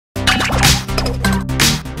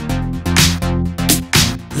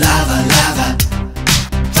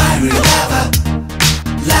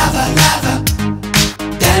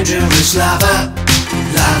Dangerous lava,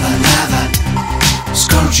 lava, lava,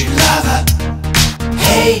 scorching lava.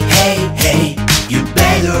 Hey, hey, hey, you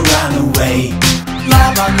better run away.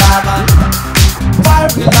 Lava, lava,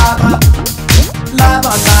 fiery lava,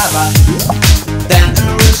 lava, lava,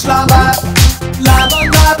 dangerous lava, lava,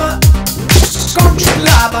 lava, scorching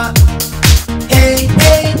lava. Hey,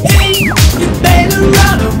 hey, hey, you better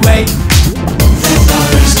run away. The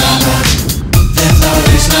floor is lava, the floor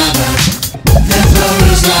is lava, the floor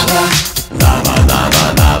is lava, lava, lava,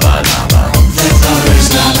 lava, lava. The floor is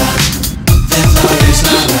lava, the floor is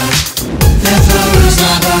lava, the floor is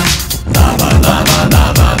lava, lava, lava,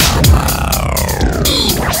 lava, lava.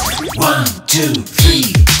 1, 2,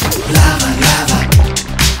 3, lava, lava,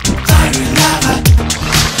 fiery lava,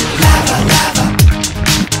 lava, lava,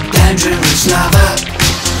 dangerous lava,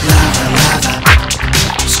 lava, lava,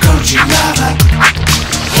 scorching lava.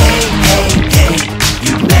 Hey, hey, hey,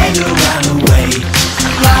 you better run away.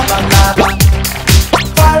 Lava, lava,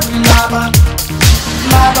 fiery lava,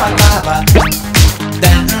 lava, lava,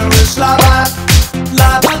 dangerous lava,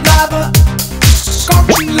 lava, lava,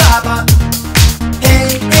 scorching lava.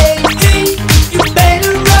 Hey, hey, hey, you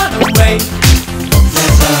better run away. The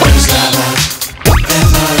floor is lava, the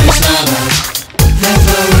floor is lava, the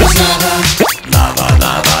floor is lava, lava,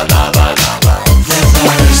 lava, lava, lava. The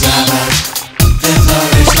floor is lava, the floor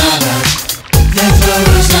is lava, the floor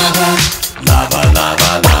is lava, lava,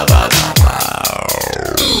 lava, lava, lava.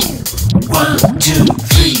 1, 2,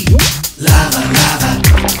 3, lava, lava,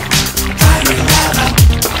 fiery lava,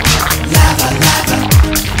 lava, lava,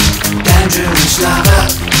 dangerous lava,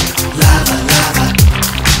 lava, lava,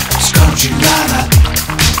 scorching lava.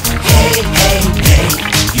 Hey, hey, hey,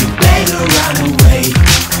 you better run away.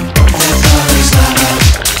 The floor is lava,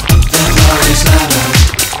 the floor is lava,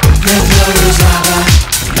 the floor is lava,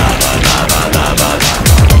 lava, lava, lava, lava.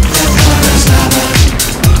 The floor is lava,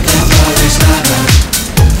 the floor is lava,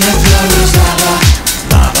 the floor is lava,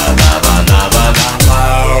 lava, lava, lava, lava.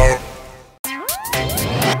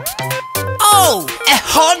 Oh, a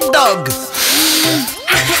hot dog!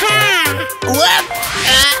 What?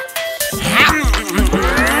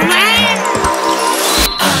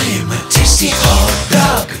 I am a tasty hot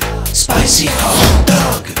dog, spicy hot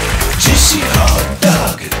dog, juicy hot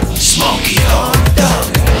dog, smoky hot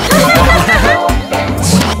dog. Hot,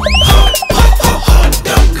 hot, hot, hot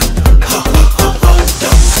dog. Hot, hot, hot, hot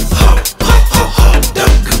dog. Hot, hot, hot, hot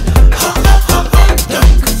dog. Hot, hot, hot, hot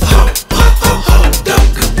dog. Hot, hot, hot, hot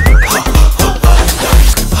dog. Hot, hot, hot, hot dog.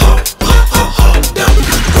 Hot, hot, hot, hot dog.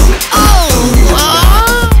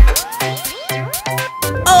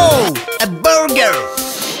 Oh, a burger!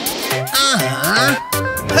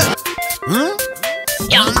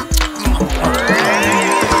 Yum!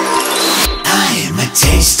 I am a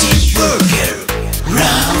tasty burger,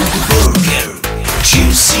 round burger,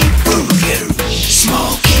 juicy burger,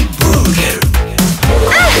 smoky burger.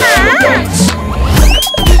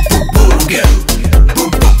 Burger, burger,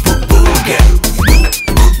 burger,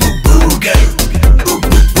 burger,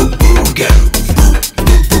 burger,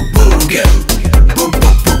 burger,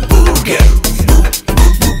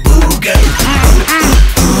 burger.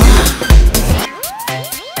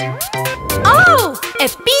 Oh, a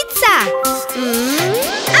pizza!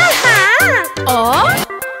 Oh,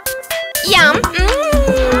 yum!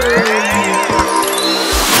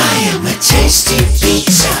 I am a tasty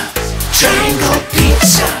pizza, triangle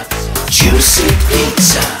pizza, juicy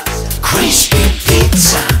pizza, crispy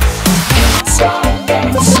pizza.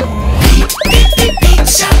 Beep, beep, beep,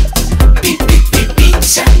 pizza. Beep, beep, beep,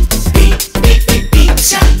 pizza. Beep, beep, beep,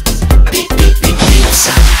 pizza. Beep, beep, beep,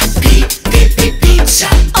 pizza. Beep, beep, beep, pizza.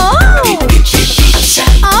 Oh! Beep, beep, beep, pizza.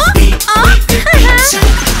 Beep, beep, beep, pizza.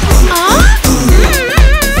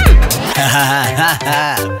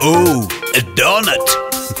 Oh, a donut!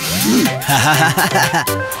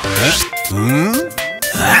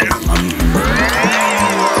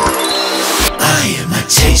 I am a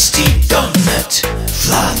tasty donut,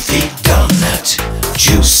 fluffy donut,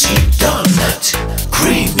 juicy donut,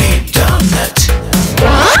 creamy donut.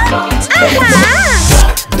 Donut, donut,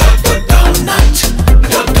 donut,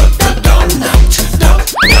 donut, donut,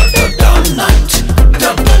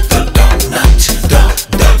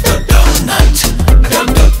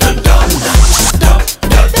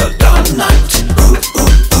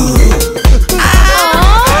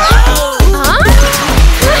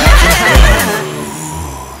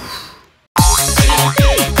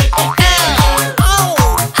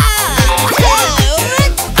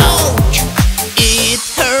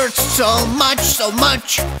 so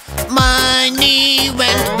much. My knee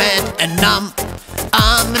went bad and numb.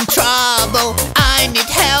 I'm in trouble, I need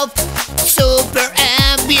help. Super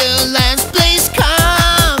ambulance, please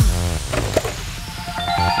come.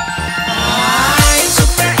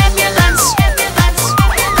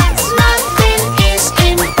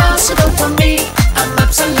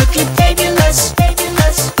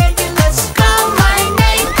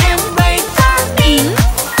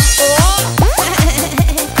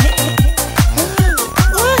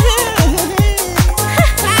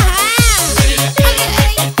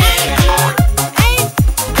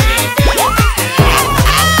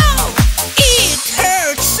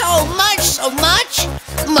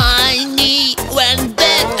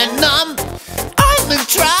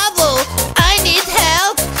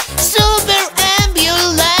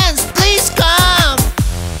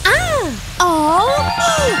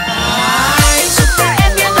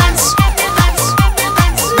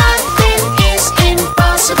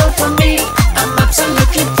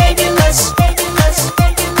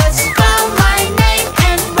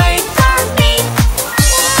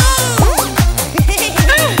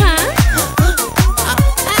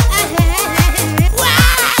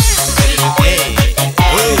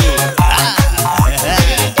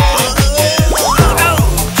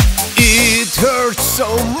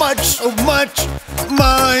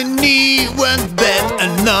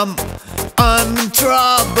 come. I'm in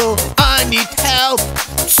trouble, I need help.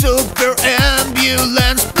 Super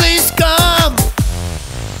ambulance, please come.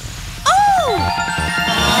 Oh!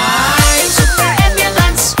 Super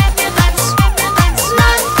ambulance, nothing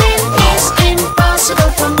is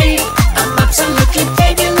impossible for me. I'm absolutely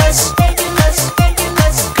fabulous.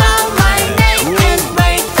 Call my name and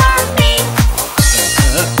wait for me.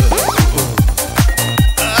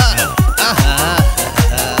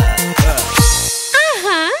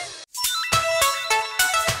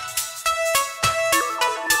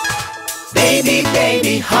 Baby,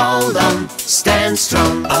 baby, hold on, stand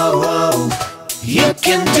strong, oh, oh. You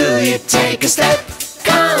can do it, take a step,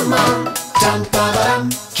 come on. Dum-ba-dum,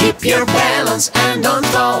 keep your balance and don't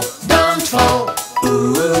fall, don't fall.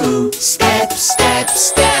 Ooh, step, step,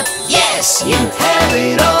 step, yes, you have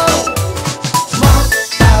it all. Walk,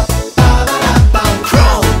 ba-ba-da-bum,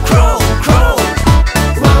 crawl, crawl, crawl.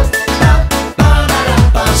 Walk,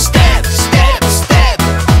 ba-ba-da-bum, step, step, step.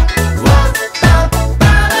 Walk,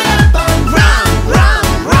 ba-ba-da-bum, run, run,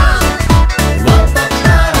 run. Walk,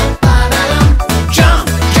 ba-ba-da-bum, jump,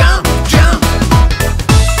 jump, jump.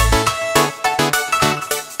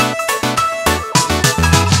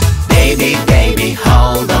 Baby, baby,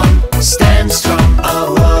 hold on, stand strong,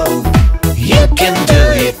 oh, oh. You can do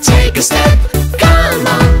it, take a step, come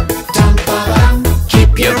on. Dum-ba-dum,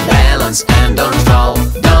 keep your balance and don't fall,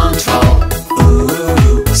 don't fall.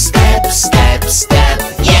 Ooh, step, step, step,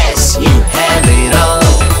 yes, you have it all.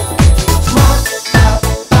 Walk,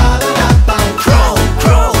 ba-ba-da-bum, crawl,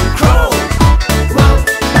 crawl, crawl. Walk,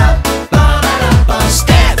 ba-ba-da-bum,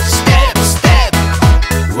 step, step, step.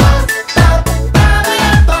 Walk,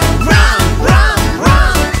 ba-ba-da-bum, run, run,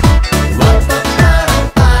 run. Walk,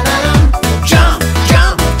 ba-ba-da-bum, jump,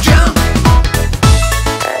 jump, jump.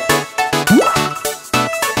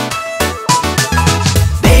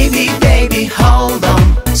 Baby, baby, hold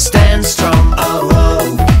on, stand strong, oh, oh.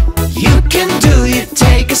 You can do it,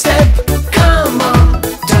 take a step, come on.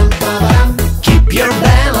 Dum-ba-dum, keep your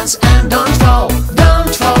balance and don't fall,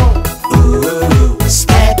 don't fall. Ooh,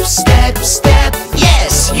 step, step, step,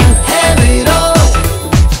 yes, you have it all.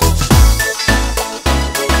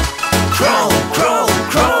 Crawl, crawl,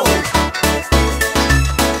 crawl.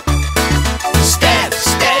 Step,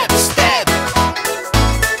 step, step.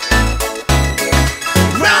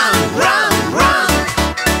 Run, run, run.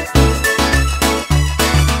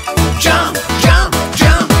 Jump, jump,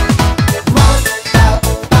 jump. Walk,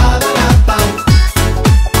 ba-ba-da-bum.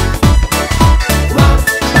 Walk,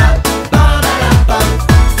 ba-ba-da-bum.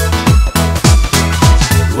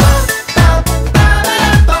 Walk,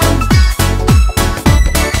 ba-ba-da-bum.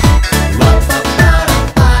 Walk,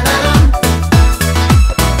 ba-ba-da-bum.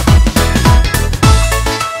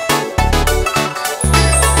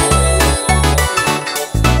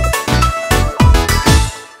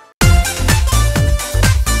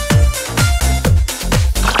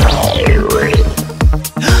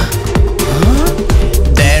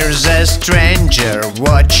 There's a stranger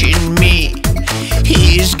watching me.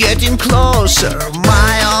 He's getting closer,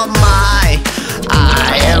 my oh my.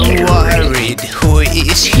 I am worried, who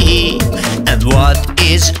is he? And what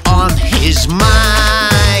is on his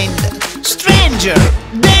mind? Stranger,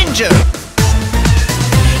 danger!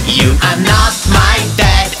 You are not my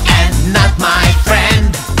dad and not my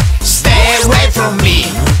friend. Stay away from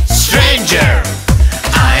me, stranger.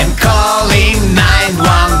 I'm calling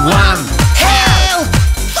 911. Help!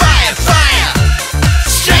 Fire, fire!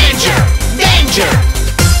 Stranger, danger!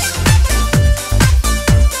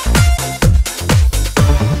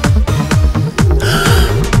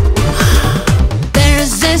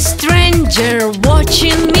 There's a stranger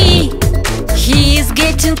watching me. He's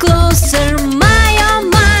getting closer, my oh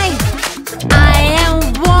my. I am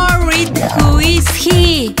worried, who is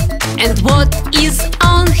he? And what is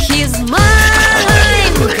on his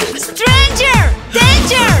mind? Stranger,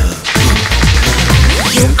 danger!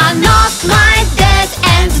 You are not my dad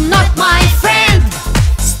and not my friend.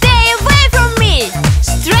 Stay away from me,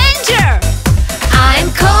 stranger. I'm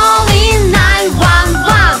calling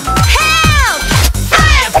 911. Help!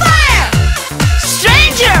 Fire, fire!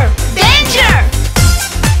 Stranger, danger!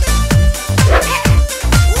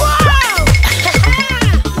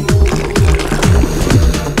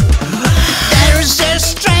 There's a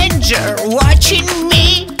stranger watching me.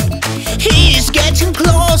 He's getting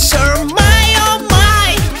closer, my oh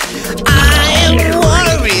my. I am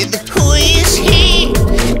worried, who is he?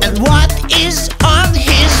 And what is on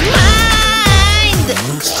his mind?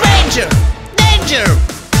 Stranger, danger!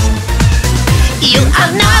 You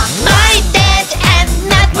are not my